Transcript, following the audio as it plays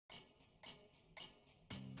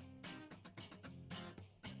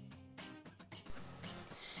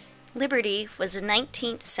Liberty was a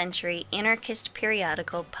 19th century anarchist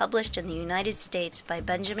periodical published in the United States by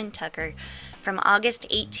Benjamin Tucker from August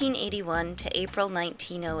 1881 to April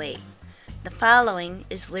 1908. The following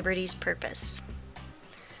is Liberty's purpose.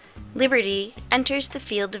 Liberty enters the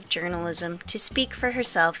field of journalism to speak for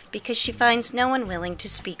herself because she finds no one willing to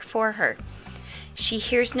speak for her. She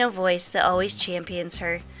hears no voice that always champions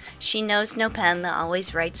her. She knows no pen that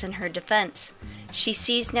always writes in her defense. She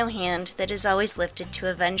sees no hand that is always lifted to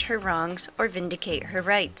avenge her wrongs or vindicate her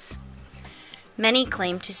rights. Many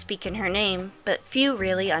claim to speak in her name, but few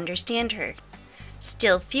really understand her.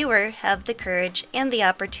 Still fewer have the courage and the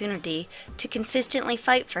opportunity to consistently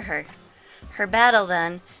fight for her. Her battle,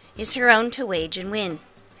 then, is her own to wage and win.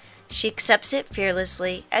 She accepts it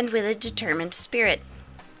fearlessly and with a determined spirit.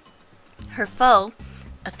 Her foe,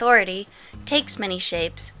 authority, takes many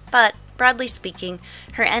shapes, but, broadly speaking,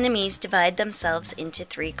 her enemies divide themselves into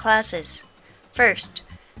three classes. First,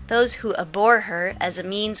 those who abhor her as a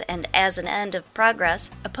means and as an end of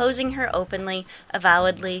progress, opposing her openly,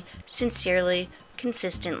 avowedly, sincerely,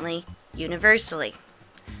 consistently, universally.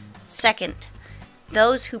 Second,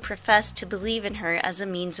 those who profess to believe in her as a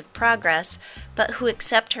means of progress, but who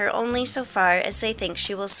accept her only so far as they think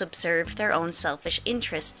she will subserve their own selfish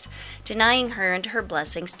interests, denying her and her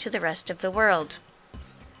blessings to the rest of the world.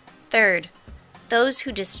 Third, those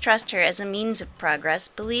who distrust her as a means of progress,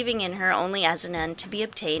 believing in her only as an end to be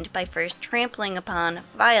obtained by first trampling upon,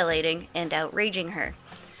 violating, and outraging her.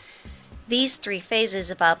 These three phases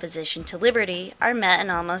of opposition to liberty are met in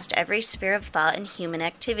almost every sphere of thought and human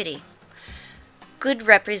activity. Good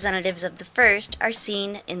representatives of the first are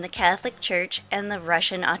seen in the Catholic Church and the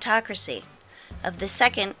Russian autocracy, of the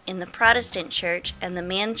second in the Protestant Church and the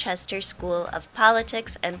Manchester School of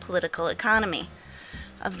Politics and Political Economy,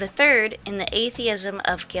 of the third in the atheism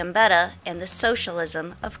of Gambetta and the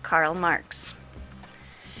socialism of Karl Marx.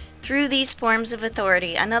 Through these forms of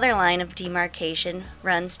authority, another line of demarcation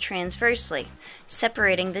runs transversely,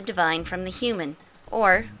 separating the divine from the human,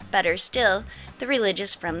 or, better still, the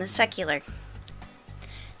religious from the secular.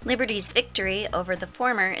 Liberty's victory over the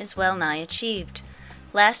former is well nigh achieved.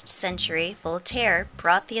 Last century, Voltaire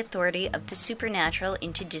brought the authority of the supernatural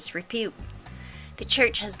into disrepute. The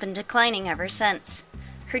Church has been declining ever since.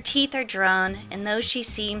 Her teeth are drawn, and though she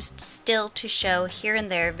seems still to show here and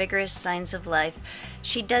there vigorous signs of life,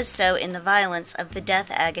 she does so in the violence of the death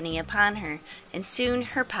agony upon her, and soon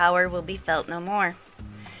her power will be felt no more.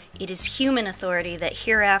 It is human authority that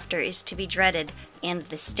hereafter is to be dreaded, and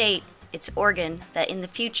the state, its organ, that in the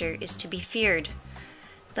future is to be feared.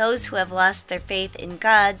 Those who have lost their faith in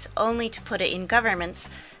gods only to put it in governments,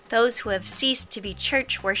 those who have ceased to be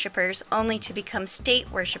church worshippers only to become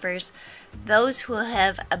state worshippers, those who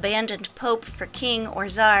have abandoned pope for king or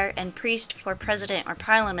czar and priest for president or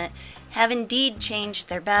parliament, have indeed changed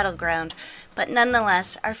their battleground, but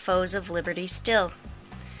nonetheless are foes of liberty still.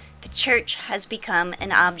 The Church has become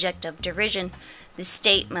an object of derision. The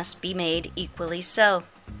state must be made equally so.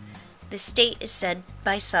 The state is said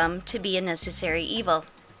by some to be a necessary evil.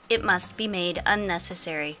 It must be made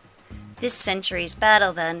unnecessary. This century's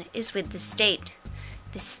battle, then, is with the state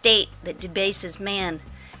that debases man,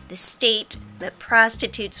 the state that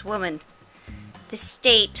prostitutes woman, the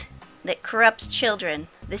state that corrupts children,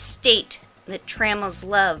 the state that trammels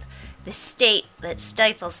love, the state that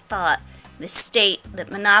stifles thought, the state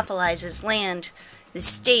that monopolizes land, the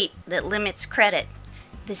state that limits credit,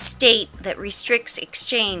 the state that restricts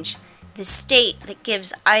exchange, the state that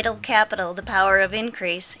gives idle capital the power of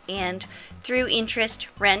increase and, through interest,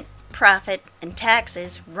 rent, profit, and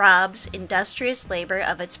taxes, robs industrious labor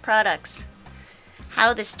of its products.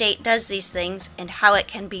 How the state does these things and how it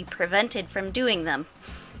can be prevented from doing them,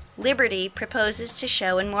 Liberty proposes to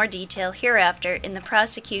show in more detail hereafter in the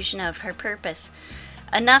prosecution of her purpose.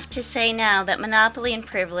 Enough to say now that monopoly and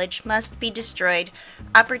privilege must be destroyed,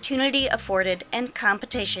 opportunity afforded, and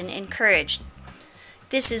competition encouraged.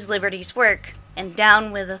 This is Liberty's work, and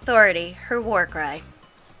down with authority, her war cry.